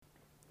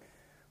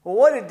Well,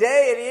 what a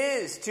day it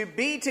is to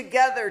be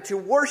together, to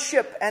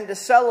worship and to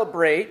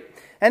celebrate.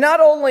 And not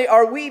only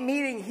are we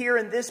meeting here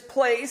in this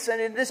place and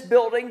in this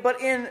building,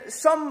 but in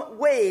some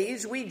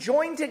ways we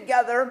join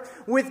together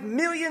with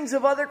millions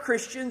of other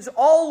Christians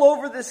all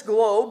over this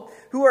globe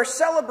who are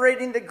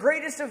celebrating the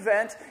greatest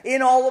event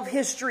in all of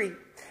history.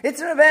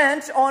 It's an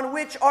event on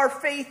which our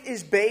faith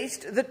is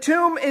based. The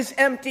tomb is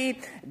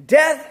empty.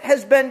 Death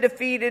has been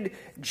defeated.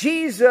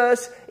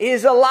 Jesus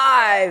is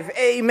alive.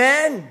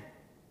 Amen.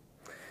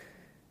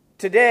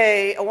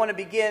 Today, I want to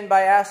begin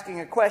by asking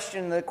a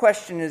question. The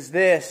question is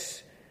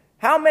this: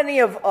 how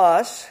many of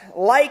us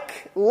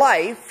like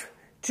life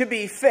to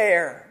be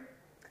fair?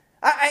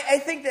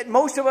 I think that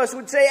most of us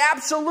would say,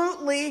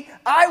 absolutely,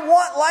 I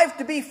want life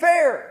to be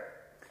fair.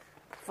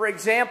 For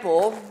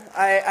example,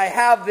 I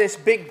have this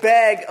big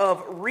bag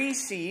of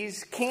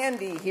Reese's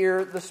candy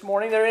here this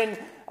morning. They're in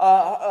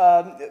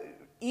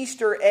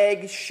Easter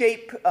egg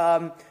shape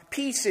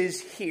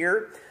pieces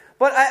here.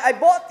 But I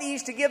bought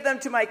these to give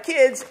them to my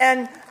kids,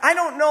 and I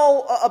don't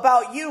know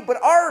about you,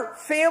 but our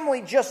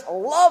family just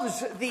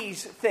loves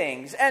these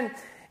things. And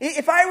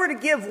if I were to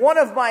give one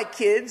of my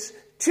kids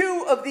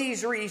 2 of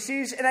these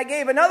Reese's, and I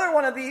gave another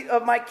one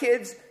of my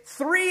kids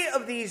 3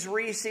 of these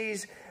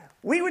Reese's,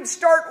 we would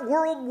start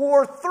World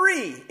War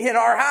III in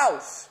our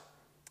house.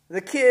 The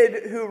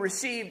kid who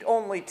received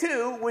only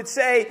 2 would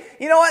say,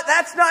 you know what,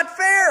 that's not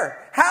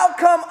fair. How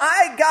come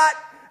I got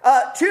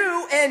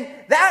 2 and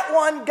that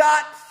one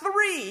got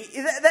 3?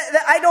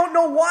 I don't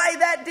know why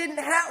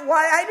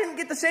why I didn't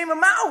get the same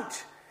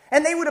amount.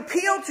 And they would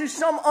appeal to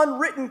some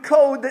unwritten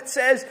code that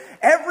says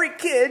every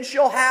kid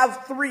shall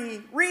have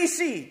 3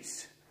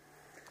 Reese's.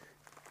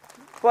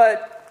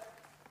 But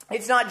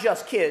it's not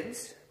just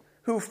kids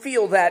who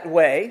feel that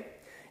way.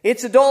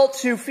 It's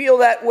adults who feel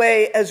that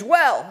way as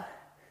well.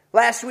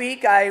 Last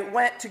week, I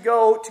went to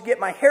get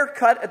my hair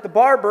cut at the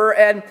barber,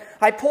 and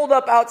I pulled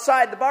up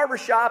outside the barber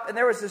shop, and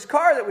there was this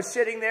car that was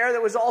sitting there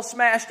that was all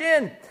smashed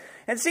in.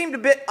 And it seemed a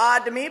bit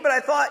odd to me, but I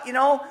thought,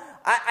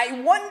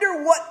 I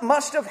wonder what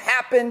must have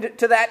happened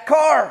to that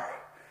car.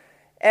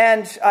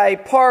 And I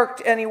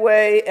parked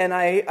anyway, and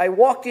I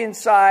walked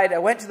inside. I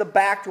went to the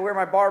back to where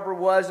my barber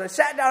was, and I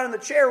sat down in the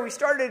chair. We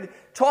started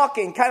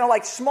talking, kind of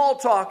like small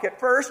talk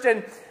at first,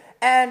 and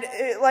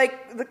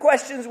the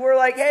questions were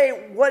like,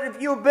 hey, what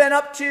have you been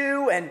up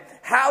to? And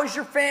how's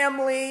your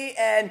family?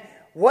 And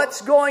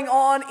what's going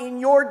on in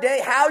your day?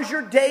 How's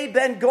your day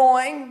been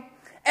going?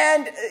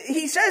 And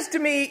he says to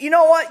me, you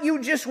know what? You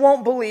just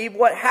won't believe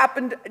what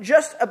happened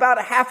just about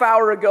a half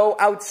hour ago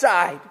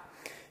outside.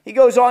 He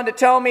goes on to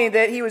tell me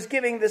that he was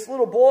giving this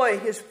little boy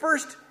his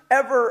first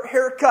ever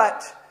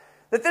haircut.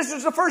 That this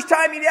was the first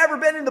time he'd ever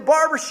been in the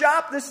barber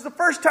shop. This is the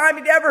first time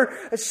he'd ever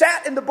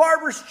sat in the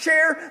barber's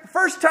chair. The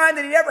first time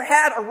that he'd ever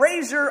had a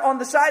razor on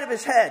the side of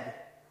his head.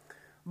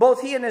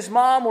 Both he and his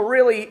mom were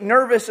really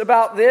nervous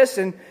about this,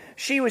 and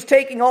she was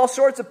taking all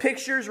sorts of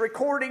pictures,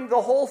 recording the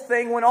whole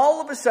thing, when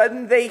all of a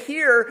sudden they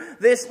hear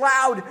this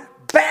loud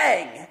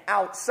bang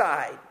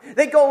outside.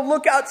 They go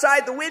look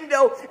outside the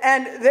window,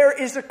 and there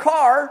is a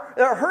car.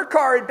 Her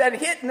car had been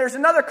hit, and there's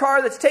another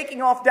car that's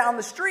taking off down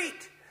the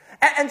street.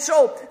 And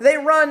so they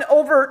run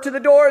over to the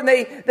door, and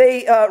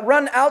they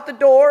run out the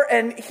door,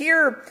 and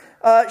here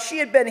she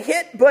had been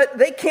hit, but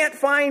they can't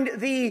find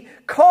the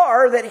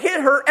car that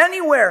hit her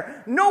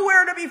anywhere.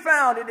 Nowhere to be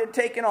found. It had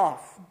taken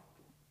off.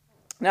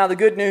 Now the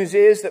good news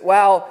is that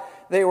while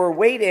they were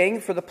waiting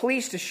for the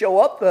police to show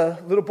up, the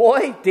little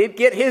boy did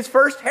get his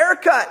first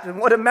haircut, and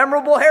what a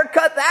memorable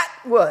haircut that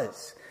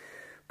was.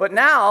 But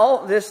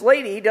now this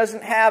lady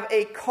doesn't have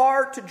a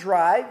car to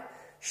drive.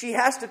 She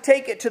has to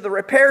take it to the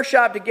repair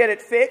shop to get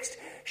it fixed.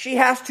 She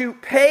has to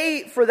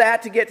pay for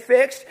that to get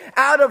fixed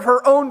out of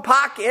her own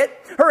pocket.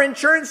 Her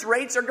insurance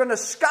rates are going to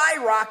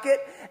skyrocket.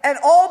 And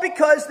all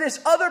because this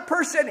other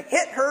person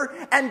hit her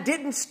and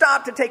didn't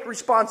stop to take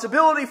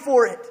responsibility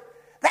for it.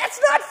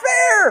 That's not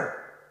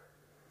fair.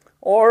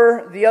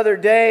 Or the other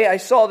day, I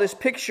saw this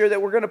picture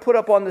that we're going to put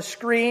up on the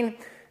screen.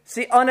 It's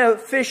the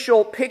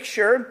unofficial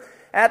picture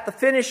at the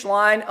finish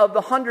line of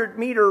the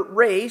 100-meter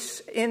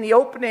race in the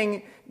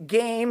opening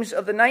games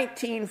of the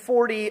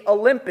 1940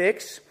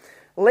 Olympics.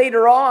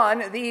 Later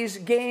on, these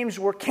games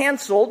were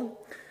canceled.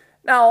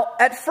 Now,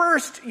 at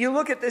first, you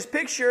look at this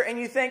picture and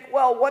you think,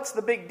 well, what's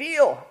the big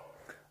deal?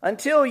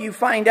 Until you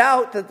find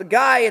out that the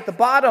guy at the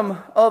bottom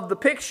of the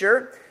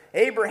picture,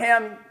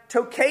 Abraham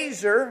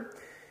Tokazer,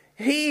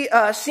 he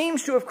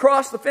seems to have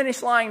crossed the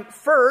finish line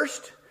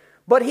first,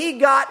 but he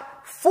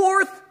got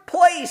 4th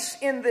place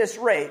in this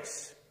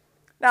race.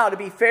 Now, to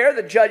be fair,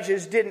 the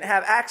judges didn't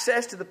have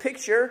access to the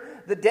picture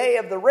the day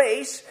of the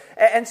race,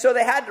 and so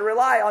they had to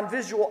rely on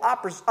visual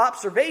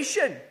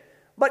observation.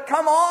 But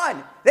come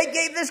on, they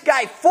gave this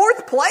guy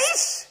 4th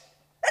place?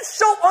 That's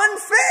so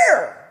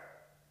unfair.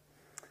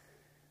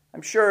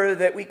 I'm sure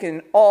that we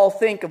can all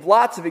think of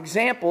lots of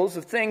examples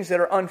of things that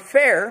are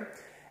unfair,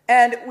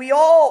 and we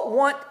all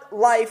want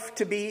life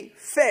to be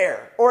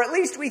fair, or at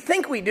least we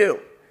think we do.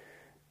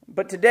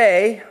 But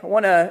today, I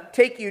want to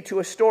take you to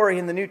a story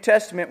in the New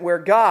Testament where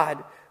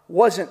God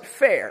wasn't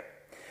fair.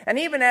 And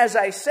even as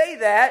I say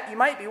that, you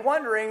might be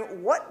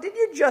wondering, what did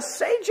you just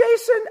say,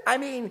 Jason? I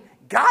mean,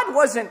 God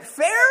wasn't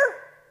fair?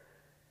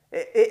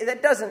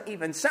 That doesn't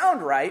even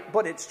sound right,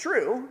 but it's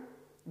true.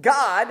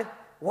 God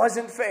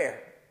wasn't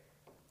fair.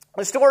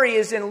 The story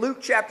is in Luke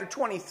chapter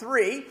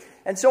 23.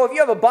 And so if you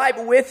have a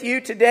Bible with you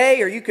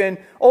today, or you can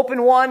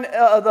open one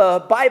of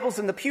the Bibles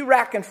in the pew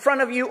rack in front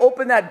of you,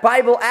 open that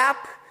Bible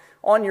app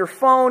on your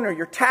phone or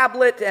your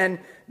tablet, and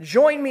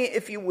join me,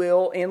 if you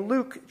will, in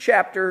Luke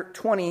chapter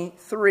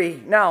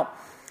 23. Now,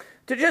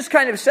 to just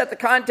kind of set the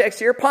context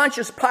here,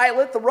 Pontius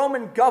Pilate, the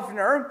Roman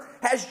governor,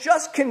 has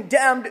just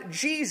condemned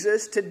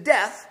Jesus to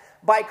death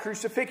by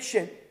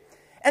crucifixion.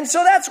 And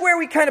so that's where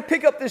we kind of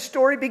pick up this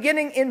story,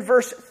 beginning in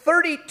verse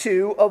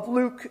 32 of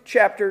Luke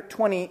chapter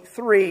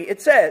 23.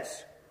 It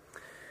says,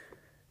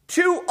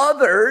 "Two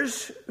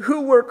others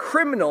who were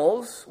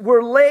criminals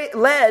were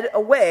led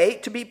away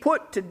to be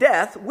put to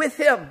death with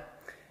him.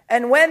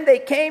 And when they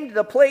came to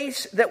the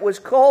place that was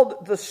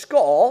called the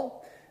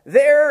Skull,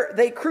 there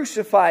they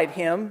crucified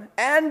him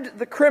and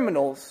the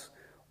criminals,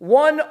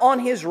 one on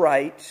his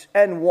right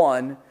and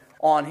one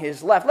on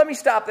his left." Let me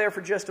stop there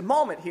for just a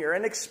moment here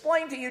and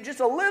explain to you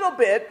just a little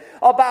bit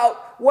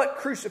about what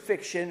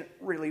crucifixion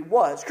really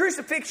was.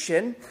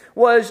 Crucifixion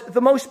was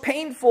the most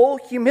painful,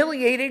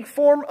 humiliating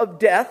form of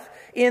death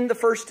in the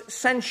first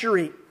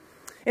century.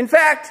 In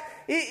fact,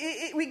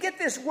 we get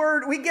this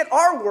word, we get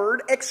our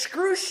word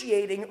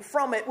excruciating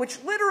from it,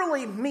 which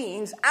literally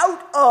means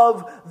out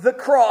of the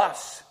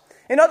cross.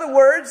 In other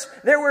words,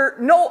 there were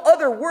no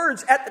other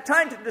words at the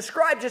time to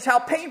describe just how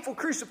painful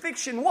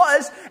crucifixion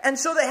was, and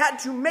so they had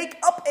to make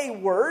up a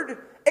word,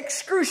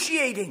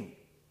 excruciating.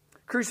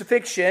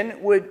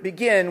 Crucifixion would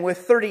begin with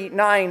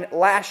 39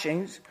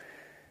 lashings,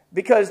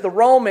 because the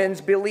Romans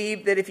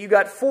believed that if you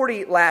got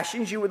 40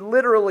 lashings, you would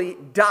literally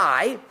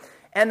die,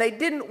 and they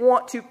didn't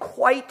want to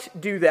quite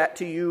do that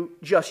to you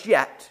just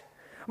yet.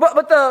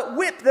 But the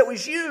whip that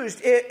was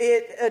used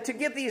to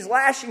give these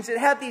lashings, it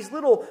had these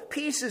little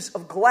pieces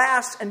of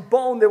glass and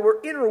bone that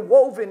were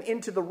interwoven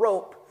into the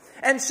rope.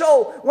 And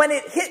so when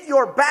it hit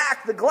your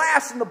back, the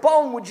glass and the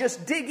bone would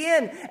just dig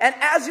in. And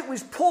as it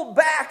was pulled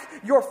back,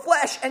 your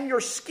flesh and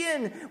your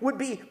skin would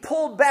be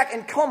pulled back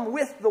and come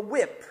with the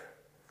whip.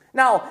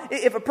 Now,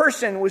 if a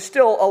person was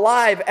still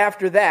alive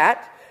after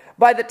that,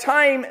 by the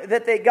time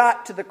that they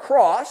got to the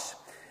cross,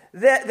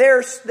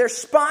 their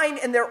spine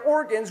and their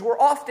organs were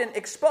often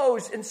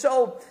exposed, and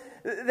so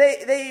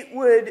they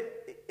would,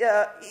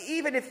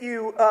 even if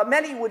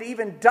many would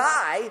even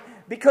die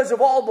because of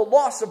all the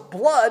loss of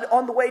blood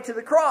on the way to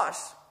the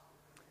cross.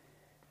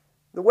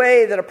 The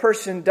way that a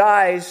person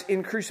dies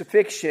in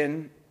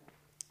crucifixion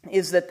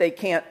is that they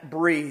can't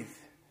breathe.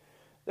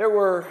 There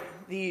were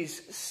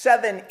these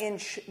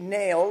 7-inch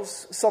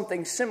nails,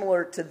 something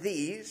similar to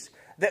these,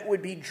 that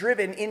would be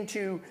driven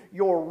into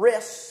your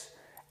wrists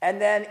and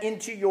then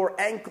into your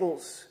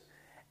ankles.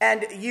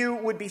 And you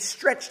would be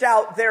stretched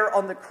out there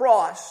on the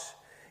cross.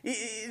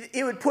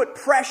 It would put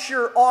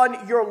pressure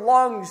on your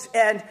lungs,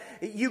 and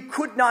you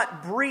could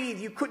not breathe.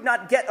 You could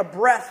not get a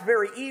breath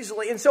very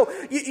easily. And so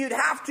you'd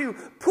have to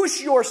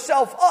push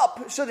yourself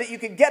up so that you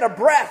could get a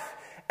breath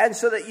and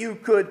so that you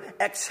could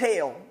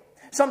exhale.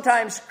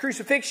 Sometimes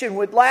crucifixion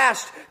would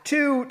last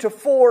 2 to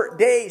 4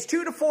 days.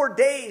 2 to 4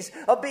 days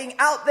of being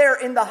out there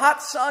in the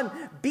hot sun,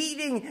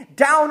 beating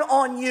down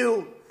on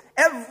you.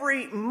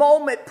 Every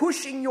moment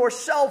pushing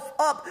yourself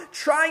up,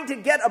 trying to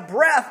get a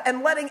breath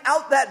and letting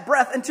out that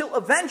breath until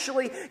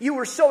eventually you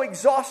were so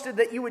exhausted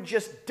that you would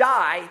just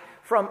die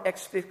from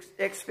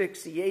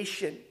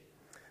asphyxiation.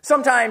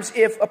 Sometimes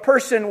if a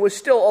person was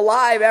still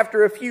alive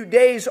after a few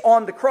days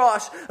on the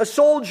cross, a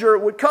soldier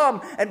would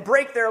come and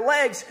break their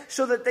legs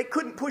so that they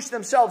couldn't push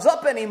themselves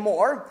up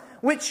anymore,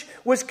 which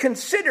was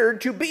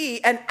considered to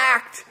be an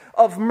act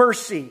of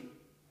mercy.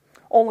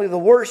 Only the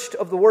worst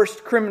of the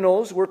worst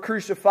criminals were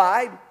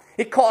crucified.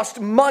 It cost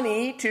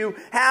money to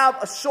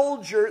have a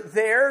soldier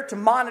there to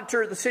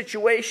monitor the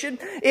situation.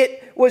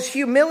 It was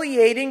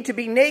humiliating to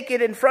be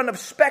naked in front of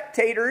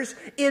spectators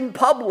in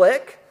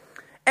public.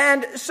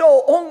 And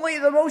so only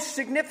the most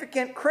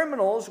significant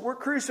criminals were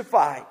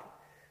crucified.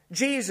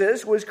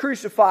 Jesus was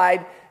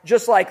crucified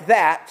just like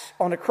that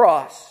on a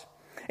cross.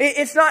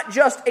 It's not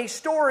just a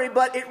story,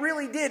 but it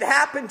really did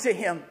happen to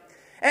him.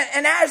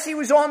 And as he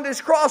was on this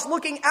cross,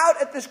 looking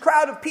out at this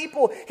crowd of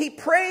people, he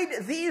prayed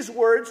these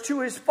words to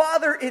his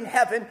Father in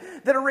heaven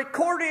that are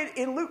recorded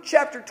in Luke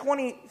chapter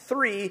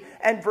 23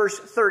 and verse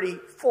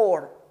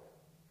 34.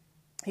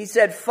 He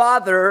said,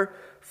 "Father,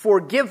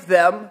 forgive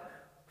them,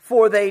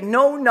 for they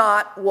know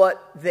not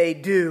what they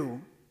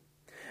do."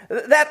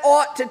 That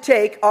ought to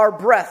take our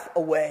breath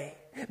away.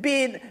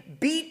 Being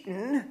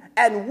beaten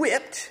and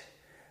whipped,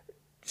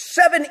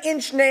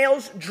 7-inch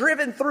nails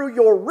driven through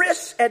your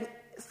wrists and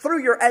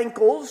through your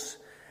ankles.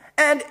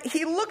 And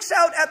he looks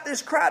out at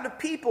this crowd of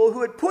people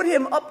who had put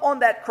him up on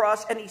that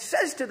cross, and he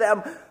says to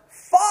them,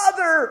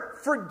 "Father,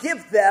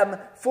 forgive them,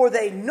 for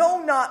they know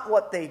not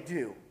what they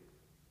do."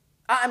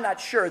 I'm not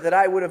sure that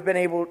I would have been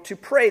able to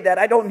pray that.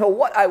 I don't know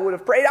what I would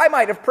have prayed. I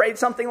might have prayed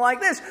something like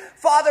this: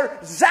 "Father,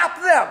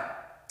 zap them.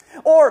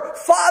 Or,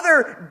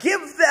 Father,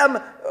 give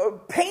them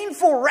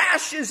painful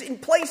rashes in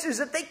places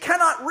that they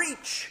cannot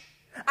reach.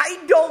 I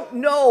don't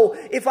know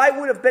if I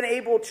would have been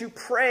able to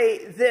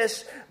pray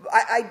this.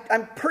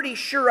 I'm pretty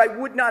sure I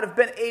would not have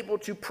been able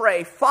to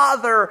pray,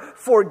 Father,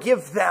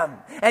 forgive them.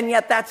 And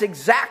yet that's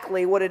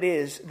exactly what it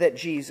is that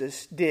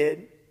Jesus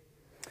did.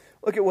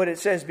 Look at what it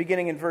says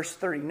beginning in verse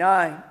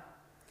 39.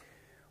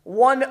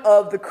 One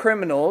of the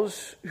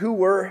criminals who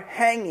were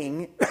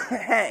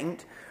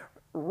hanged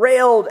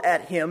railed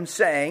at him,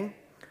 saying,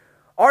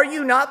 "Are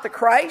you not the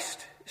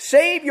Christ?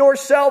 Save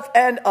yourself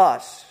and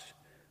us."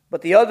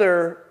 But the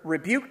other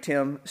rebuked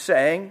him,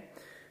 saying,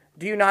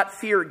 "Do you not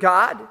fear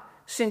God,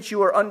 since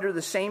you are under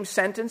the same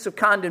sentence of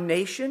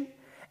condemnation?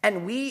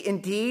 And we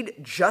indeed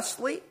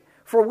justly?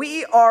 For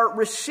we are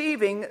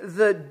receiving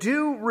the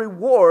due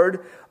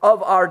reward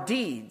of our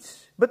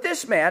deeds. But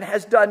this man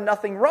has done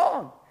nothing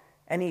wrong."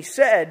 And he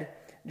said,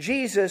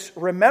 "Jesus,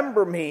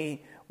 remember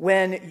me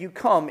when you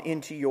come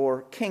into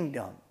your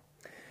kingdom."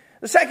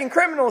 The second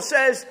criminal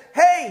says,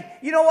 "Hey,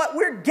 you know what?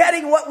 We're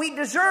getting what we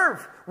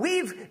deserve.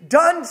 We've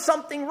done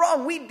something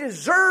wrong. We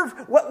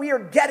deserve what we are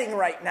getting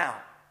right now."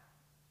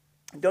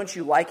 Don't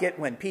you like it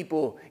when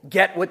people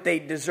get what they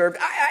deserve?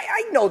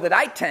 I know that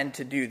I tend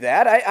to do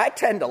that. I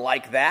tend to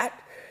like that.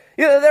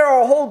 You know, there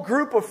are a whole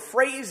group of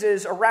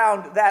phrases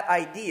around that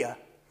idea.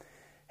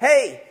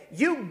 Hey,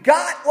 you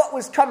got what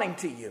was coming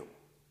to you.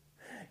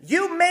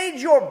 You made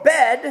your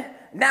bed,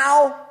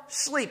 now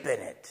sleep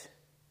in it.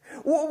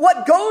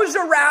 What goes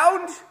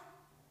around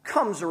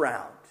comes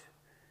around.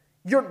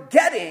 You're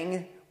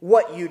getting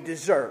what you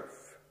deserve.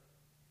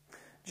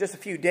 Just a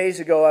few days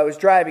ago, I was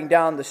driving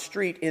down the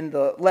street in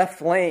the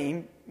left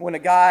lane when a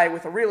guy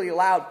with a really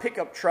loud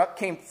pickup truck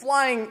came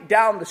flying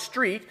down the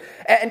street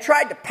and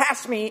tried to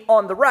pass me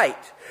on the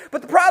right.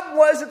 But the problem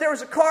was that there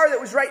was a car that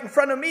was right in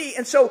front of me,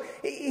 and so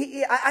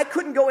I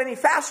couldn't go any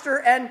faster,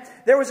 and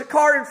there was a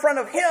car in front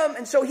of him,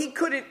 and so he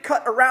couldn't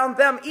cut around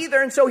them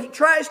either, and so he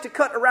tries to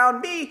cut around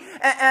me,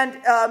 and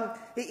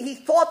he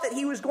thought that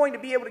he was going to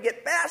be able to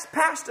get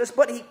past us,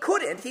 but he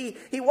couldn't.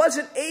 He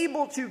wasn't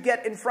able to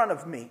get in front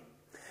of me.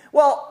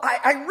 Well,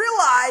 I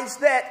realized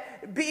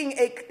that being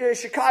a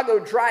Chicago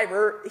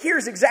driver,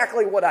 here's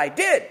exactly what I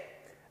did.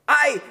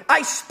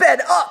 I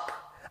sped up.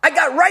 I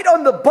got right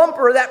on the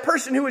bumper of that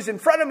person who was in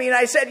front of me, and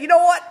I said, "You know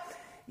what?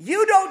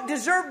 You don't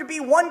deserve to be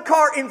one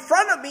car in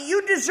front of me.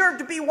 You deserve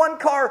to be one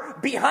car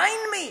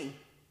behind me."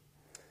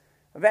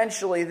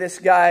 Eventually, this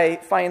guy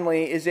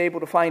finally is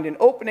able to find an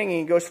opening, and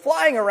he goes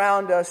flying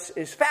around us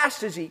as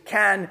fast as he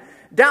can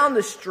down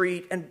the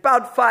street, and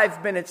about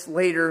 5 minutes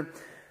later,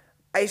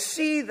 I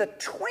see the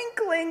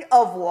twinkling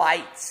of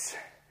lights,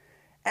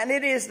 and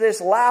it is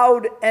this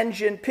loud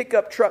engine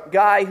pickup truck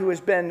guy who has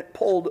been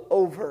pulled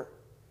over.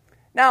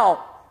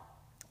 Now,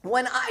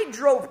 when I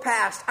drove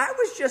past, I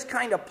was just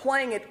kind of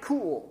playing it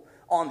cool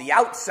on the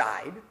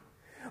outside,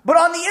 but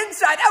on the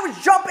inside, I was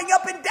jumping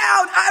up and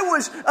down. I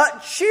was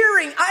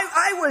cheering.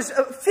 I was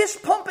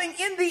fist pumping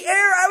in the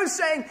air. I was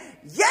saying,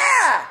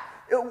 "Yeah,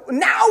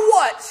 now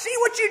what? See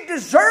what you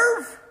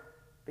deserve?"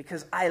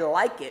 Because I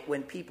like it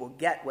when people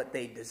get what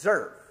they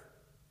deserve.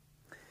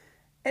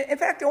 In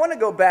fact, I want to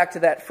go back to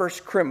that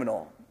first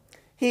criminal.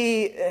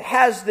 He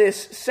has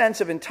this sense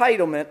of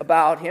entitlement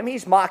about him.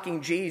 He's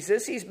mocking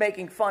Jesus. He's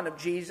making fun of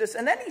Jesus.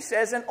 And then he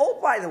says, "And oh,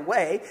 by the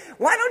way,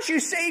 why don't you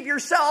save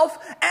yourself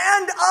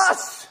and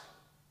us?"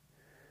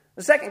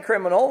 The second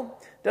criminal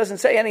doesn't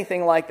say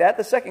anything like that.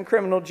 The second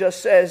criminal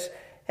just says,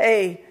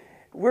 "Hey,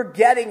 we're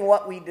getting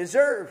what we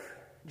deserve.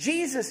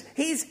 Jesus,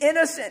 he's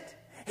innocent.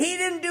 He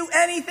didn't do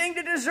anything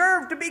to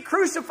deserve to be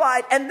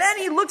crucified." And then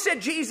he looks at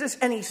Jesus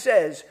and he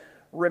says,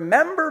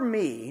 "Remember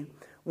me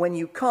when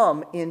you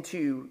come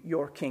into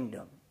your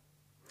kingdom."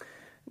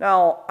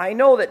 Now, I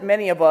know that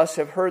many of us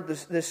have heard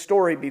this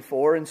story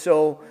before, and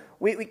so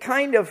we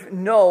kind of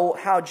know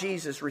how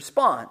Jesus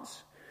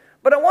responds.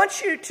 But I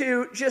want you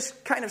to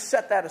just kind of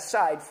set that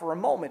aside for a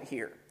moment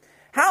here.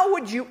 How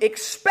would you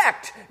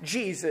expect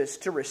Jesus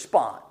to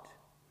respond?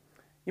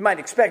 You might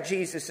expect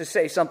Jesus to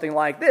say something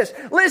like this: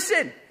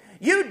 "Listen,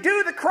 you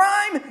do the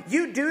crime,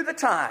 you do the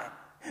time."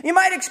 You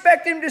might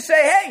expect him to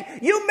say, "Hey,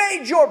 you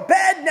made your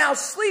bed, now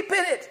sleep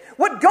in it.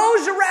 What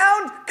goes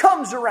around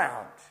comes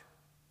around."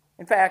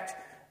 In fact,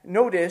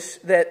 notice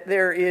that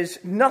there is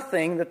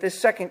nothing that this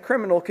second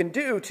criminal can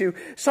do to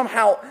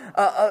somehow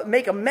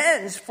make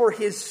amends for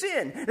his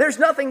sin. There's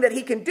nothing that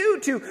he can do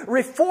to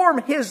reform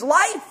his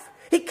life.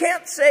 He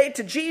can't say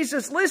to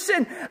Jesus,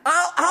 "Listen,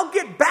 I'll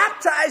get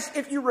baptized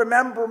if you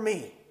remember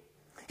me."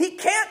 He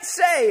can't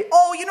say,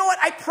 "Oh, you know what?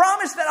 I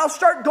promise that I'll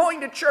start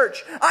going to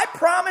church. I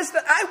promise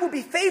that I will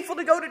be faithful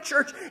to go to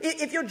church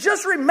if you'll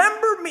just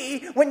remember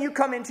me when you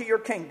come into your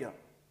kingdom."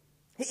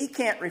 He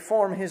can't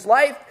reform his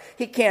life.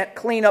 He can't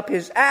clean up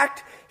his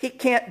act. He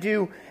can't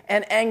do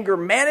an anger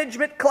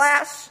management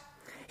class.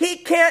 He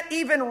can't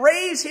even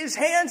raise his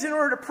hands in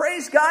order to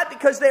praise God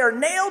because they are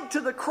nailed to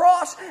the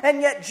cross.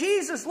 And yet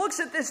Jesus looks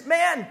at this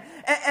man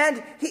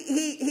and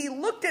he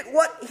looked at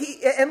what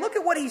look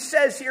at what he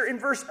says here in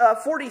verse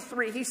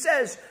 43. He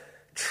says,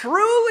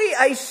 Truly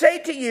I say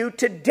to you,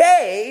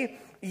 today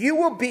you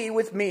will be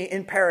with me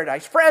in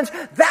paradise. Friends,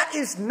 that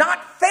is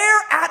not fair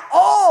at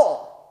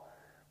all.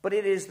 But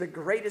it is the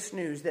greatest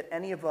news that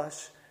any of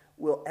us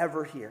will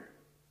ever hear.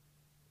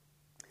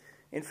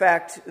 In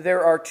fact,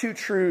 there are two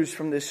truths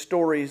from this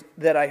story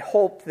that I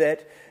hope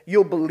that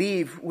you'll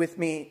believe with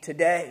me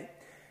today.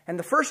 And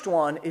the first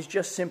one is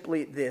just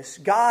simply this: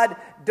 God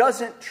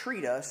doesn't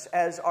treat us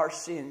as our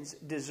sins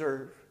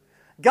deserve.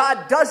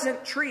 God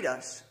doesn't treat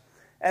us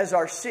as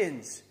our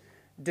sins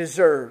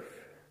deserve.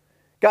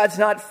 God's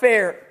not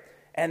fair,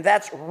 and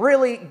that's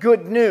really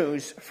good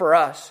news for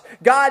us.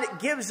 God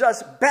gives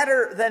us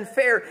better than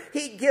fair.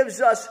 He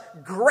gives us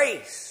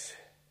grace.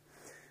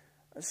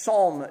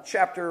 Psalm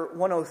chapter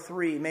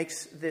 103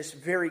 makes this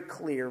very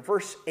clear.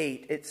 Verse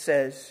 8, it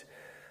says,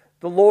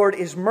 "The Lord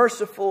is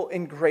merciful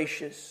and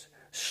gracious,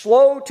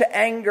 slow to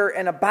anger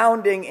and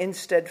abounding in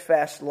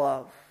steadfast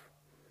love."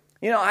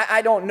 You know,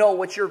 I don't know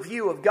what your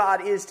view of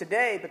God is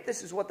today, but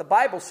this is what the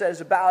Bible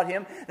says about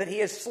him, that he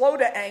is slow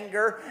to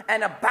anger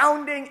and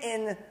abounding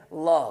in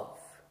love.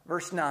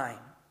 Verse 9,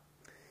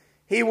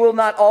 "He will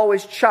not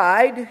always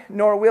chide,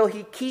 nor will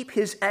he keep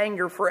his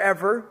anger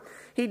forever.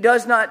 He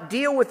does not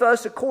deal with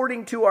us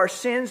according to our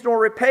sins, nor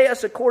repay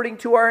us according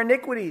to our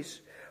iniquities.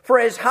 For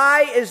as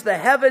high as the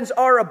heavens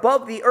are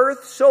above the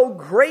earth, so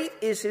great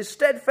is his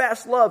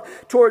steadfast love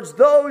towards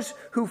those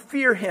who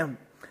fear him.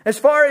 As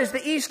far as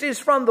the east is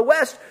from the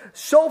west,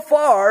 so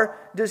far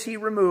does he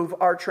remove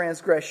our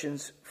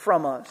transgressions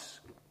from us."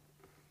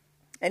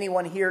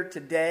 Anyone here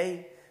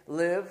today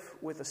live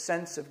with a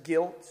sense of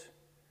guilt?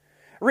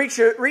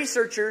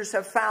 Researchers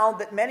have found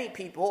that many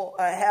people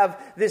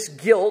have this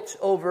guilt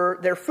over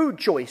their food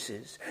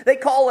choices. They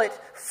call it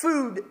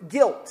food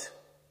guilt.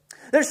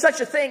 There's such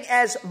a thing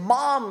as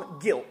mom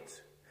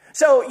guilt.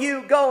 So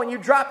you go and you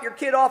drop your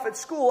kid off at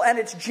school and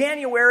it's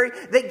January.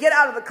 They get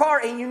out of the car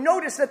and you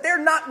notice that they're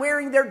not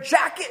wearing their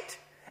jacket.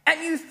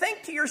 And you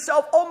think to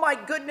yourself, oh my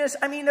goodness,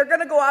 I mean, they're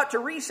going to go out to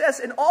recess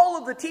and all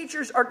of the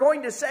teachers are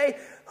going to say,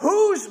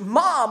 whose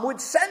mom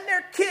would send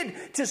their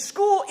kid to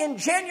school in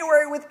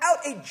January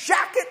without a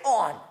jacket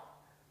on?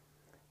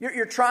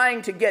 You're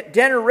trying to get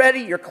dinner ready.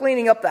 You're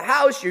cleaning up the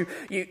house. You're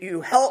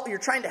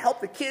trying to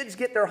help the kids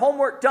get their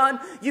homework done.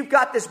 You've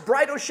got this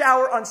bridal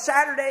shower on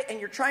Saturday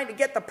and you're trying to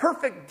get the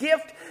perfect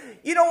gift.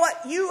 You know what?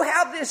 You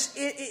have this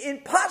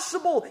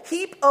impossible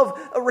heap of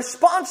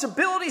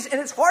responsibilities and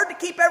it's hard to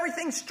keep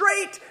everything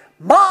straight.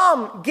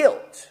 Mom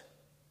guilt.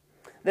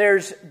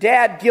 There's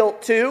dad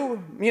guilt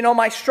too. You know,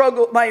 my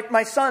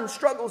son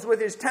struggles with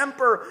his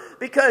temper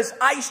because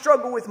I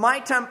struggle with my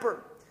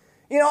temper.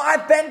 You know,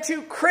 I've been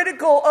too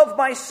critical of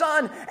my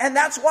son, and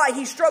that's why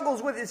he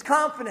struggles with his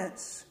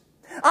confidence.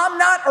 I'm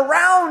not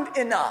around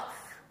enough.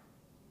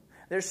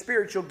 There's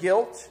spiritual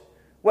guilt.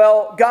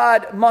 Well,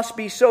 God must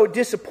be so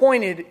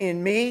disappointed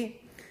in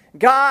me.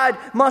 God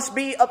must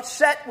be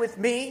upset with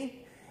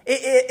me.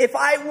 If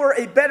I were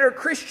a better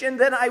Christian,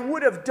 then I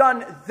would have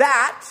done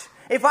that.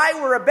 If I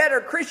were a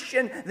better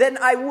Christian, then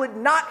I would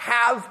not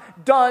have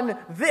done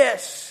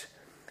this.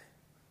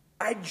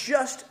 I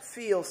just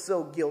feel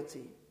so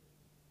guilty.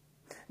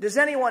 Does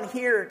anyone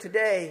here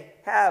today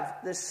have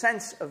this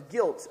sense of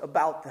guilt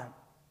about them?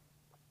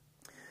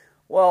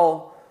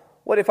 Well,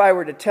 what if I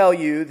were to tell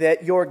you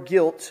that your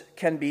guilt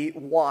can be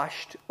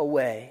washed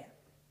away?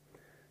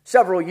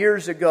 Several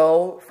years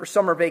ago, for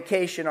summer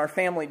vacation, our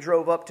family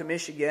drove up to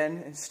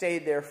Michigan and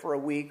stayed there for a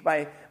week.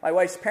 My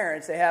wife's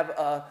parents, they have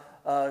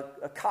a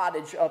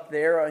cottage up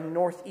there, a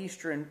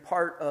northeastern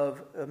part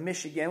of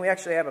Michigan. We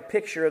actually have a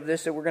picture of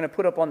this that we're going to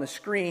put up on the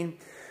screen.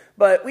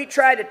 But we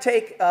try to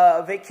take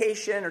a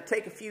vacation or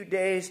take a few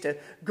days to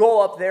go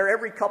up there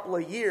every couple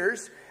of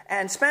years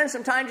and spend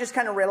some time just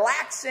kind of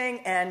relaxing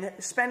and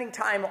spending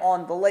time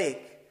on the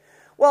lake.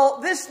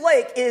 Well, this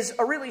lake is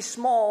a really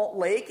small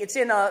lake. It's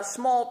in a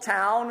small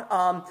town,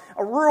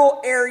 a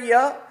rural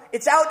area.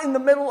 It's out in the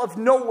middle of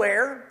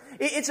nowhere.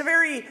 It's a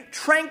very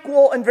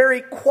tranquil and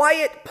very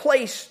quiet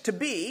place to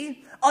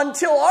be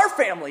until our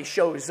family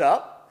shows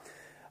up.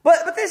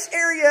 But this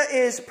area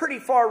is pretty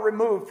far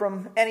removed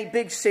from any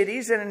big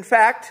cities, and in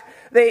fact,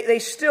 they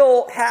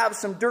still have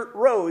some dirt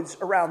roads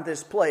around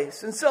this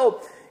place. And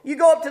so you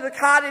go up to the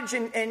cottage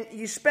and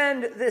you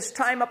spend this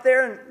time up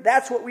there, and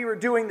that's what we were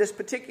doing this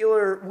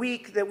particular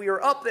week that we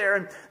were up there.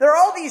 And there are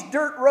all these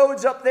dirt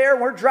roads up there,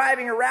 and we're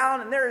driving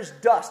around, and there's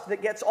dust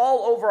that gets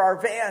all over our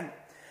van.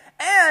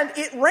 And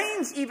it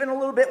rains even a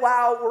little bit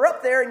while we're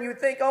up there, and you would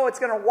think, oh, it's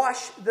going to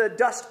wash the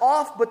dust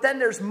off, but then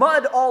there's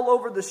mud all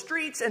over the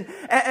streets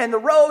and the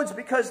roads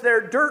because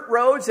they're dirt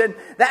roads, and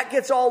that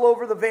gets all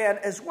over the van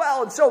as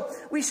well. And so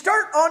we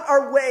start on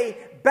our way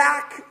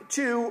back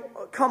to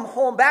come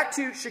home, back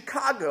to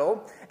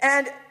Chicago,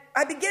 and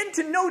I begin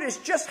to notice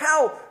just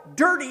how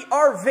dirty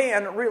our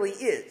van really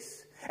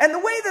is. And the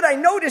way that I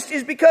noticed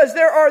is because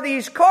there are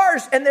these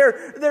cars and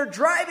they're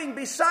driving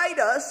beside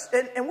us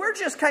and we're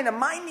just kind of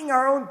minding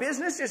our own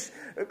business, just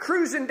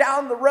cruising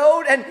down the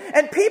road.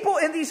 And people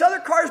in these other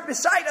cars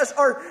beside us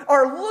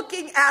are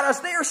looking at us.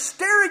 They are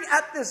staring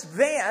at this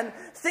van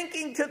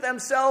thinking to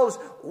themselves,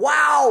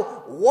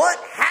 wow, what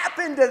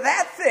happened to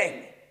that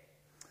thing?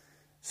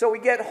 So we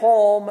get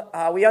home,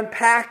 we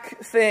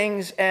unpack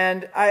things,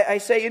 and I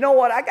say, you know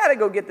what, I got to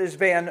go get this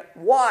van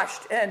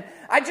washed, and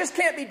I just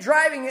can't be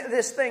driving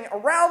this thing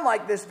around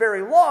like this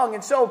very long.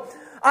 And so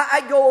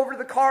I go over to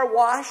the car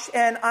wash,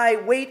 and I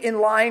wait in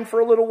line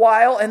for a little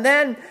while, and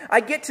then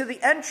I get to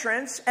the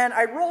entrance, and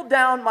I roll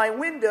down my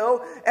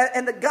window,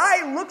 and the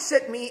guy looks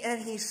at me,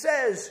 and he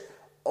says,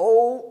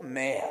 oh,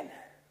 man.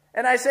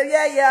 And I said,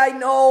 yeah, I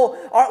know.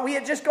 We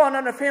had just gone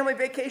on a family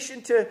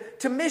vacation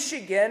to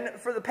Michigan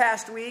for the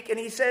past week. And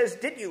he says,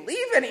 did you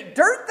leave any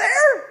dirt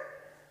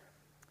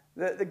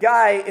there? The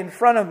guy in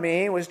front of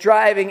me was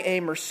driving a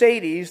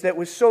Mercedes that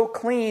was so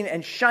clean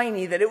and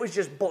shiny that it was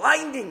just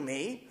blinding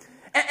me.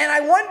 And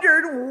I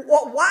wondered,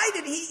 why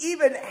did he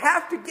even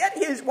have to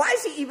why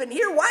is he even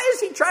here? Why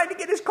is he trying to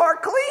get his car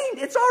cleaned?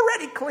 It's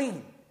already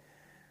clean.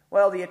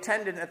 Well, the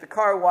attendant at the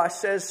car wash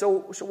says,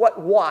 so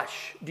what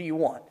wash do you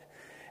want?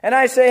 And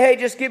I say, hey,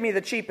 just give me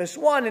the cheapest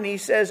one. And he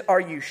says,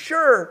 are you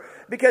sure?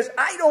 Because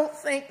I don't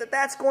think that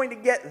that's going to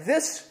get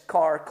this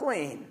car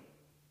clean.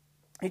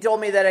 He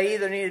told me that I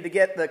either needed to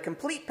get the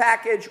complete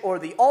package or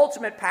the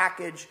ultimate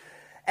package.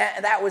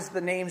 And that was the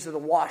names of the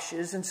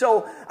washes. And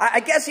so I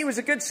guess he was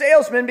a good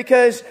salesman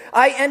because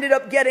I ended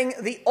up getting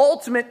the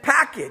ultimate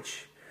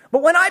package.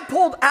 But when I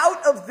pulled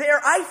out of there,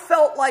 I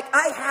felt like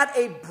I had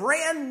a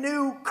brand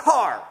new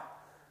car.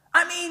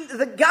 I mean,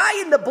 the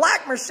guy in the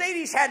black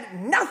Mercedes had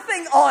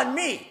nothing on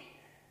me,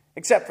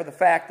 except for the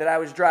fact that I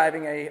was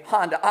driving a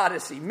Honda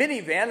Odyssey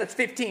minivan that's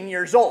 15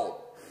 years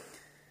old.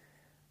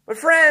 But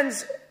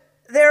friends,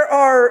 there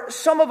are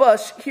some of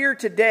us here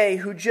today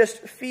who just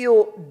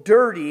feel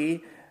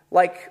dirty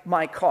like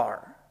my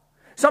car.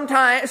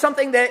 Sometimes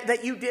something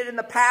that you did in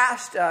the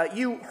past,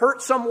 you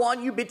hurt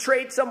someone, you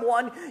betrayed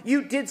someone,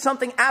 you did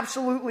something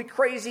absolutely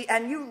crazy,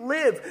 and you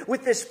live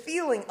with this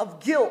feeling of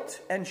guilt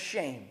and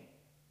shame.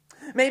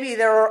 Maybe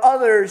there are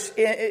others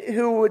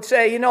who would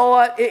say, you know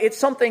what, it's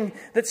something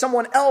that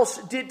someone else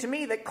did to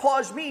me that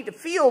caused me to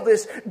feel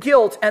this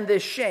guilt and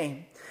this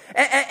shame.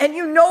 And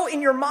you know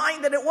in your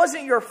mind that it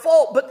wasn't your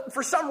fault, but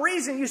for some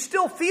reason you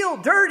still feel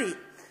dirty.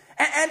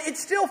 And it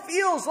still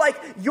feels like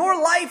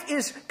your life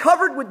is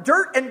covered with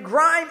dirt and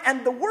grime,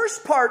 and the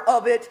worst part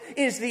of it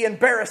is the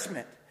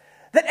embarrassment.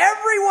 That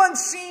everyone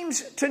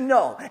seems to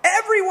know.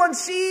 Everyone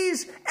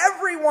sees,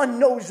 everyone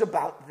knows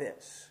about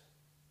this.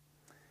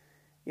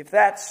 If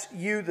that's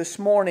you this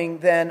morning,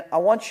 then I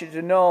want you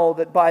to know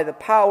that by the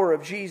power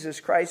of Jesus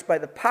Christ, by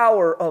the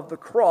power of the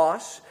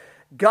cross,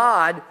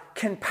 God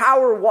can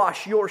power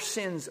wash your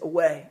sins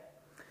away.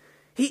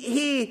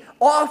 He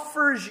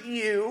offers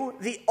you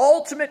the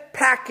ultimate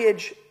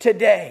package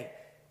today.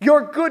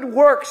 Your good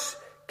works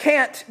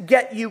can't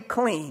get you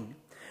clean.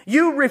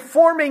 You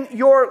reforming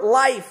your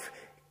life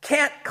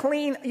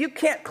you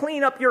can't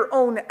clean up your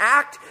own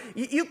act.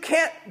 You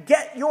can't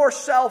get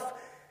yourself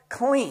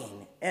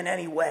clean in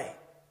any way.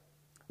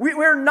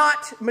 We're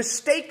not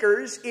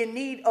mistakers in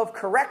need of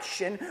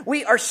correction.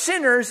 We are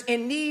sinners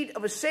in need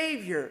of a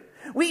Savior.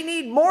 We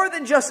need more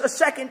than just a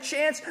second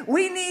chance.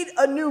 We need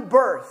a new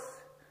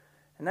birth.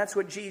 And that's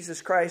what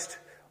Jesus Christ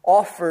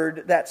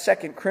offered that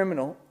second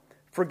criminal.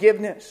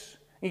 Forgiveness,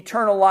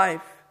 eternal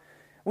life.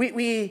 Not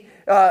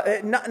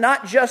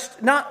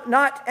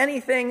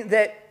anything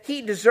that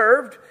he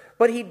deserved,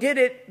 but he did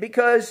it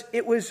because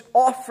it was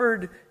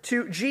offered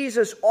to,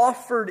 Jesus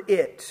offered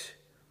it.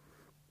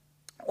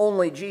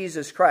 Only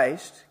Jesus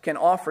Christ can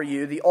offer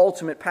you the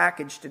ultimate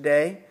package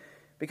today,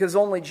 because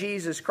only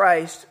Jesus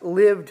Christ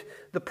lived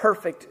the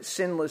perfect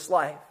sinless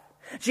life.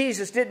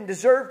 Jesus didn't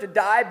deserve to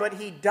die, but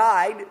he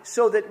died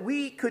so that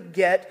we could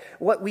get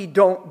what we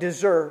don't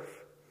deserve.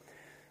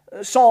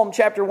 Psalm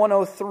chapter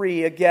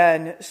 103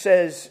 again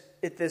says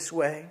it this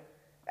way: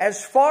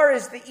 as far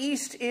as the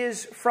east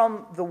is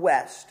from the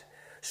west,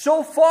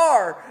 so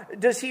far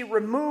does he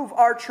remove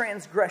our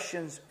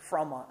transgressions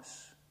from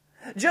us.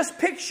 Just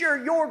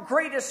picture your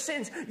greatest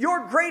sins,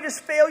 your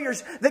greatest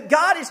failures, that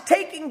God is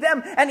taking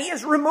them and he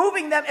is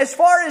removing them as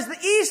far as the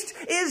east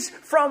is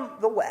from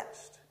the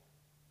west.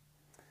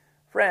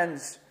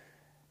 Friends,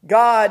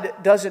 God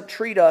doesn't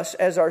treat us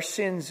as our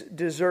sins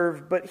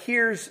deserve, but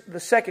here's the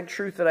second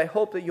truth that I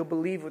hope that you'll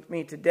believe with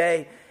me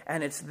today,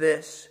 and it's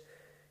this: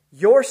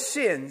 your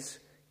sins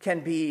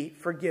can be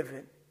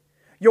forgiven.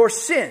 Your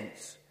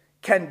sins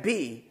can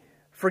be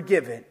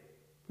forgiven.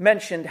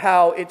 Mentioned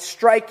how it's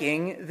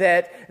striking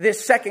that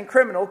this second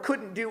criminal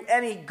couldn't do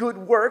any good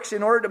works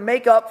in order to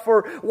make up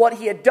for what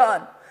he had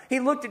done. He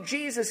looked at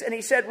Jesus and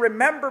he said,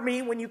 remember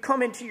me when you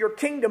come into your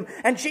kingdom.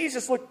 And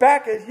Jesus looked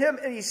back at him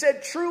and he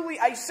said, truly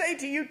I say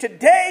to you,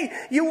 today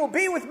you will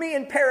be with me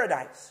in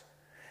paradise.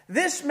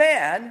 This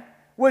man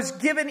was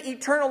given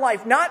eternal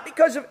life, not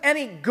because of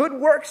any good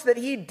works that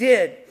he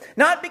did,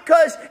 not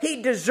because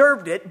he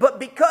deserved it, but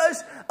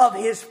because of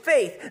his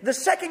faith. The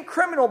second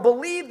criminal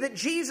believed that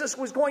Jesus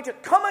was going to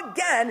come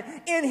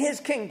again in his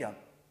kingdom.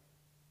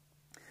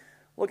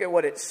 Look at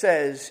what it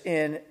says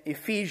in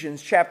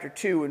Ephesians chapter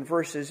 2 and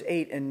verses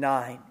 8 and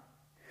 9.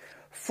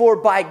 For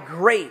by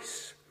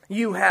grace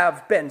you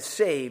have been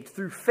saved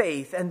through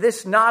faith, and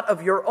this not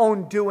of your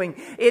own doing.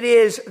 It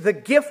is the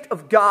gift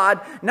of God,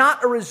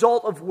 not a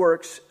result of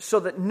works, so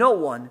that no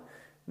one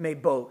may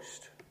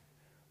boast.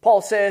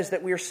 Paul says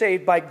that we are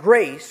saved by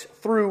grace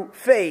through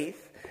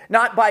faith,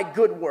 not by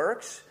good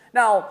works.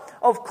 Now,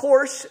 of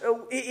course,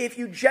 if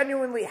you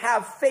genuinely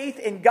have faith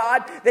in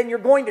God, then you're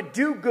going to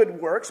do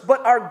good works,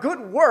 but our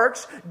good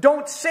works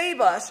don't save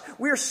us.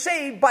 We're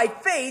saved by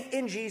faith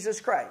in Jesus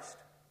Christ.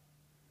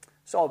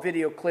 Saw a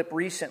video clip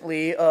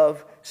recently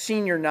of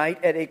senior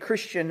night at a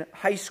Christian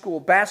high school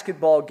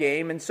basketball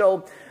game. And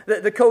so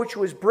the coach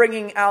was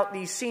bringing out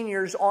these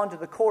seniors onto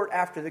the court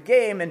after the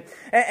game.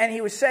 And he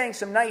was saying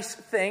some nice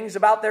things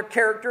about their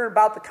character and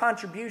about the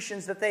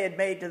contributions that they had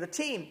made to the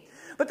team.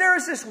 But there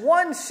was this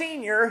one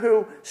senior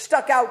who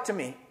stuck out to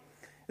me.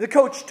 The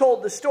coach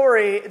told the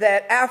story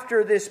that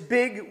after this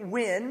big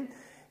win,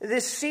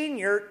 this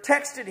senior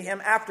texted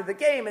him after the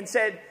game and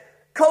said,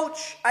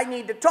 "Coach, I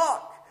need to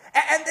talk."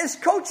 And this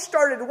coach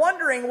started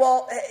wondering,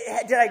 well,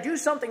 did I do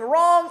something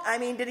wrong? I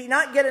mean, did he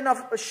not get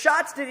enough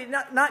shots? Did he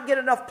not get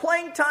enough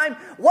playing time?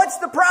 What's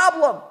the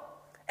problem?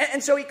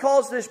 And so he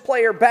calls this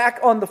player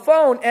back on the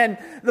phone, and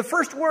the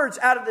first words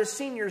out of this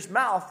senior's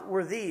mouth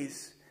were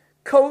these: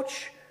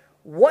 "Coach,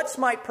 what's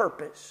my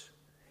purpose?"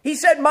 He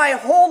said, "My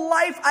whole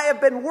life I have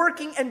been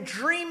working and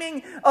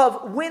dreaming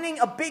of winning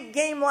a big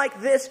game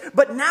like this.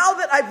 But now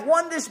that I've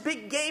won this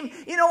big game,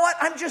 you know what?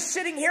 I'm just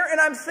sitting here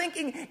and I'm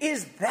thinking,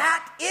 is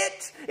that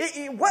it?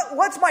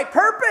 What's my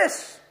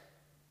purpose?"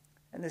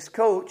 And this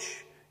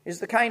coach is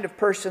the kind of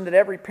person that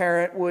every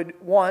parent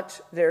would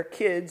want their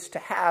kids to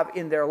have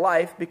in their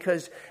life,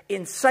 because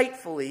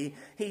insightfully,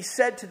 he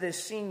said to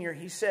this senior,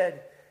 he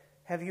said,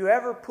 "Have you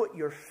ever put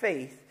your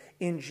faith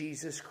in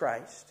Jesus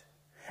Christ?"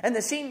 And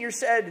the senior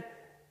said,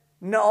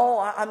 "No,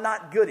 I'm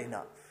not good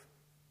enough."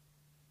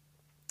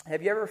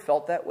 Have you ever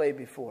felt that way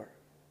before?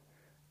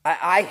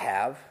 I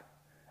have.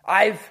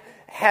 I've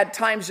had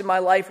times in my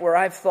life where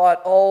I've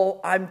thought, oh,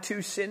 I'm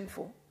too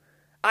sinful.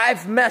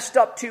 I've messed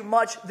up too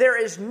much. There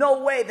is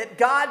no way that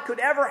God could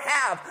ever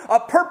have a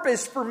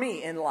purpose for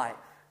me in life.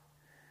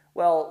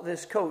 Well,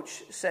 this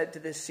coach said to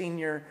this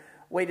senior,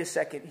 wait a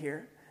second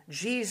here.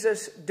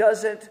 Jesus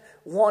doesn't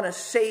want to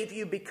save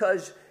you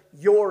because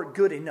you're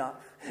good enough.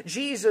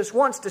 Jesus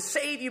wants to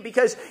save you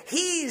because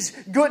he's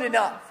good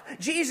enough.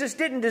 Jesus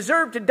didn't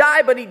deserve to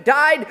die, but he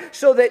died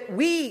so that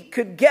we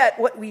could get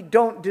what we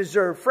don't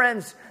deserve.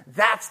 Friends,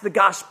 that's the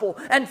gospel.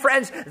 And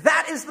friends,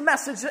 that is the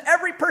message that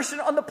every person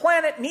on the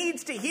planet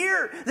needs to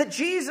hear, that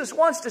Jesus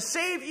wants to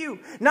save you,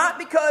 not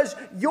because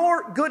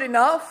you're good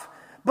enough,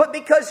 but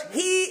because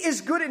he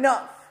is good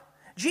enough.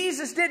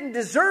 Jesus didn't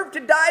deserve to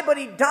die, but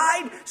he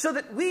died so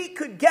that we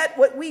could get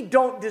what we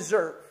don't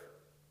deserve.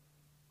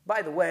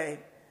 By the way,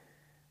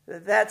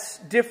 that's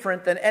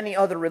different than any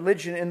other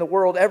religion in the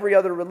world. Every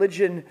other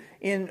religion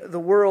in the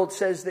world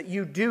says that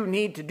you do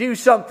need to do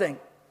something.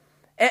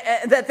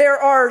 And that there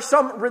are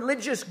some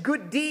religious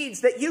good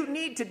deeds that you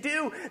need to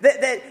do,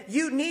 that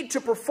you need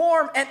to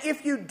perform. And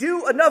if you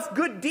do enough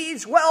good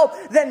deeds, well,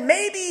 then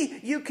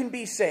maybe you can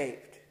be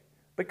saved.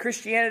 But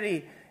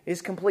Christianity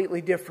is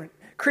completely different.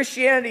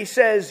 Christianity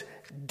says,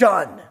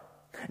 done.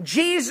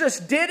 Jesus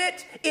did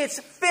it. It's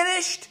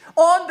finished.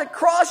 On the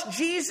cross,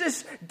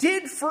 Jesus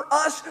did for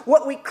us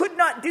what we could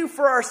not do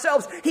for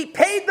ourselves. He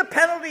paid the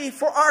penalty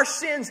for our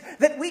sins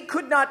that we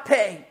could not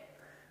pay.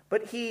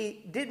 But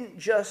we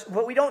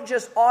don't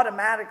just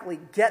automatically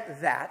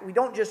get that. We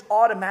don't just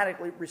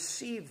automatically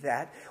receive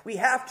that. We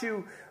have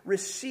to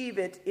receive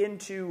it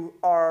into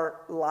our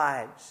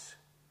lives.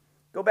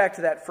 Go back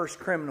to that first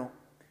criminal.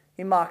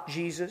 He mocked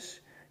Jesus.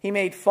 He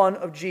made fun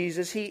of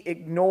Jesus. He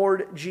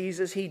ignored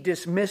Jesus. He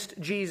dismissed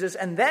Jesus.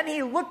 And then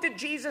he looked at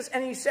Jesus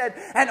and he said,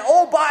 and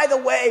oh, by the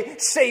way,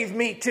 save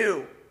me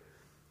too.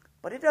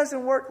 But it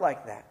doesn't work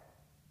like that.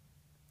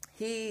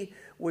 He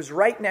was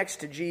right next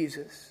to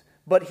Jesus,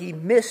 but he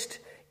missed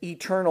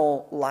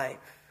eternal life.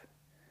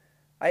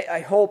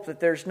 I hope that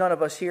there's none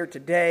of us here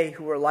today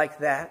who are like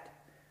that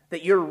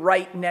you're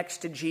right next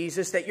to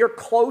Jesus, that you're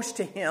close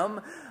to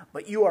him,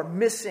 but you are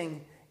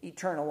missing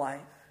eternal life.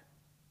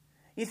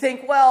 You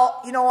think, well,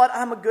 you know what?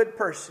 I'm a good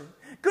person.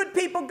 Good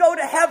people go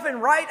to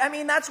heaven, right? I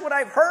mean, that's what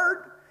I've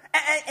heard.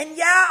 And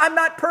yeah, I'm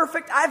not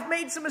perfect. I've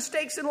made some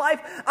mistakes in life.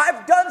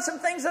 I've done some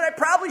things that I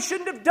probably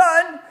shouldn't have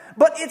done.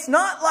 But it's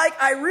not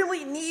like I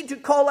really need to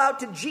call out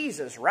to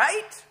Jesus,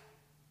 right?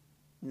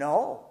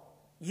 No,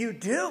 you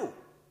do.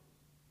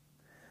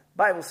 The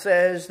Bible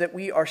says that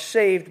we are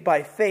saved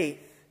by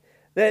faith,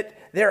 That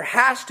there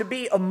has to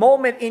be a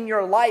moment in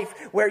your life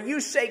where you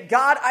say,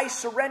 God, I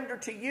surrender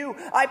to you.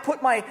 I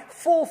put my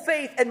full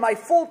faith and my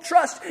full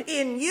trust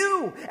in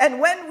you. And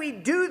when we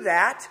do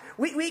that,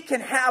 we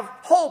can have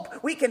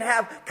hope. We can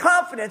have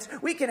confidence.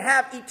 We can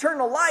have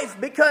eternal life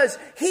because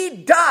he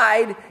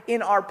died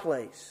in our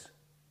place.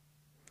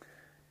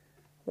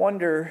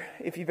 Wonder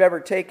if you've ever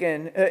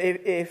taken,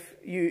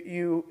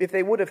 if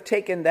they would have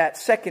taken that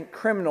second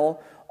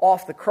criminal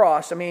off the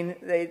cross. I mean,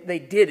 they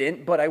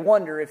didn't, but I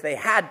wonder if they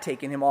had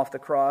taken him off the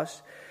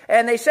cross.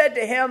 And they said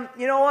to him,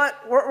 you know what,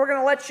 we're going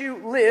to let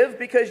you live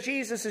because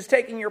Jesus is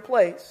taking your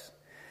place.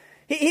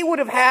 He would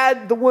have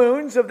had the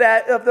wounds of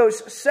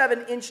those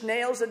 7-inch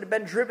nails that had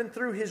been driven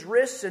through his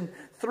wrists and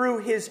through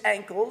his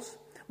ankles.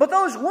 But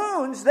those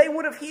wounds, they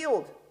would have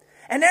healed.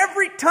 And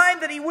every time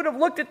that he would have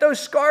looked at those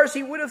scars,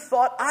 he would have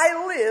thought,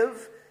 I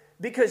live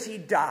because he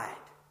died.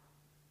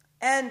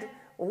 And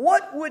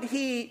what would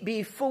he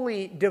be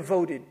fully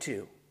devoted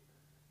to?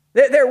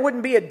 There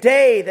wouldn't be a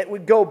day that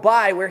would go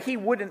by where he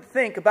wouldn't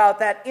think about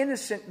that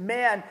innocent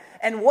man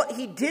and what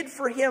he did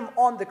for him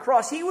on the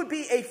cross. He would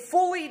be a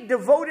fully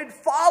devoted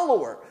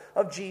follower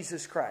of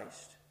Jesus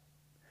Christ.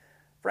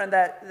 Friend,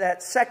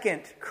 that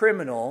second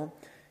criminal,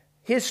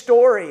 his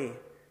story,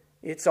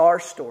 it's our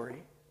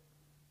story.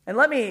 And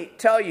let me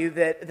tell you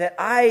that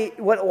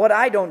what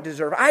I don't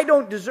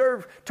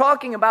deserve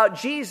talking about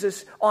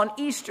Jesus on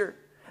Easter.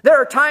 There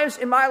are times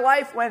in my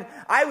life when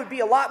I would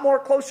be a lot more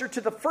closer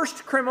to the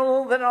first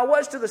criminal than I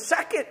was to the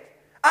second.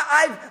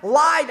 I've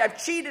lied,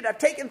 I've cheated, I've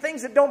taken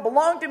things that don't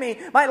belong to me.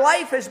 My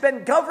life has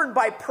been governed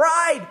by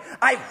pride.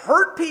 I've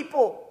hurt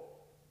people.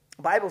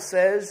 The Bible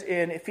says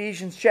in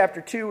Ephesians chapter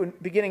 2, and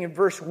beginning in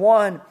verse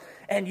 1,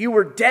 and you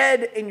were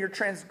dead in your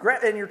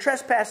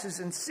trespasses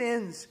and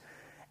sins,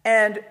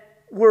 and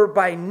were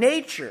by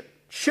nature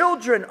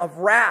children of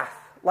wrath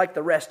like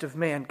the rest of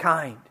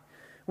mankind.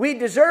 We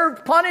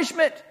deserved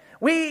punishment.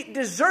 We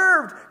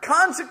deserved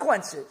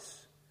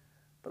consequences.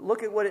 But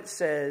look at what it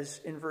says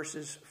in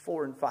verses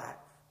 4 and 5.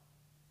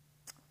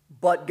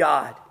 But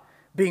God,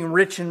 being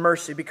rich in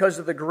mercy, because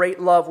of the great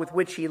love with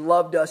which he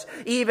loved us,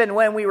 even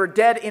when we were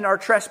dead in our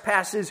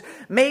trespasses,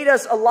 made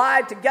us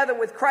alive together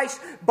with Christ.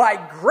 By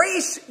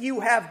grace you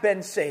have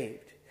been saved.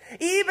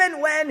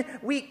 Even when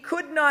we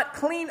could not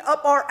clean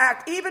up our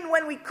act, even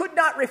when we could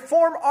not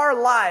reform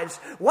our lives,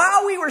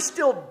 while we were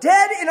still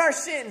dead in our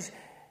sins,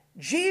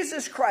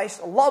 Jesus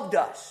Christ loved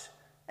us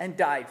and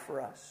died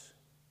for us.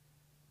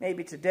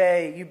 Maybe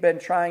today you've been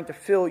trying to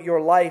fill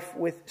your life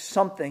with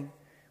something,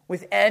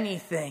 with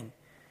anything.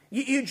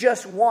 You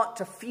just want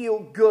to feel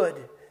good.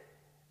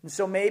 And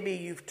so maybe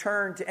you've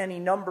turned to any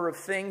number of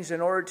things in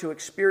order to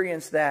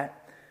experience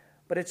that.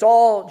 But it's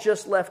all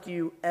just left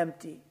you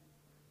empty.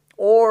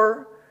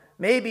 Or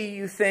maybe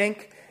you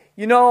think,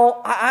 you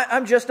know,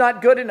 I'm just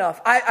not good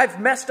enough.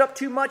 I've messed up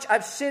too much.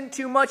 I've sinned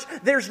too much.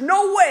 There's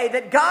no way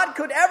that God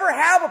could ever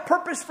have a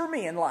purpose for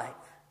me in life.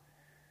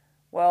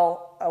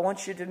 Well, I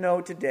want you to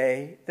know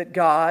today that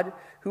God,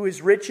 who is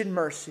rich in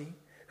mercy,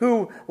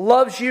 who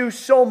loves you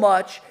so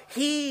much,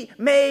 he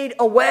made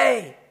a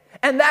way.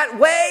 And that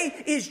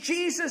way is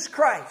Jesus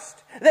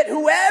Christ. That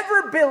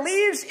whoever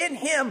believes in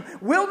him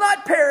will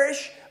not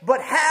perish, but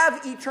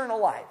have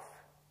eternal life.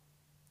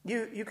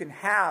 You can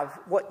have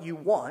what you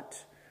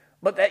want,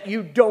 but that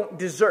you don't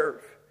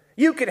deserve.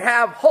 You can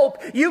have hope.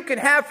 You can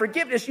have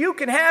forgiveness. You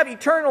can have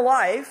eternal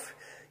life.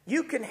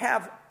 You can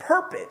have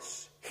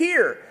purpose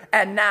here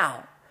and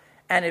now.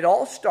 And it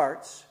all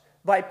starts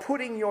by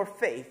putting your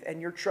faith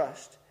and your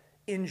trust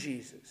in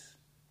Jesus.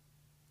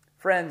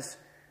 Friends,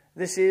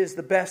 this is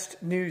the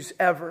best news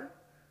ever.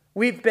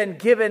 We've been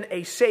given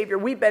a Savior.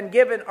 We've been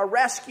given a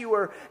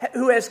rescuer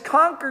who has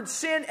conquered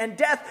sin and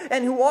death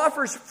and who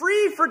offers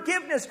free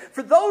forgiveness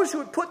for those who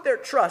would put their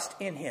trust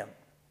in him.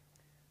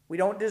 We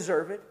don't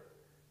deserve it.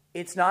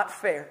 It's not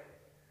fair.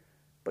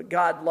 But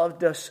God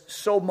loved us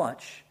so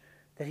much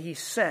that he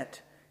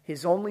sent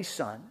his only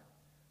Son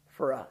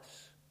for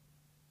us.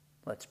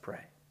 Let's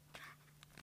pray.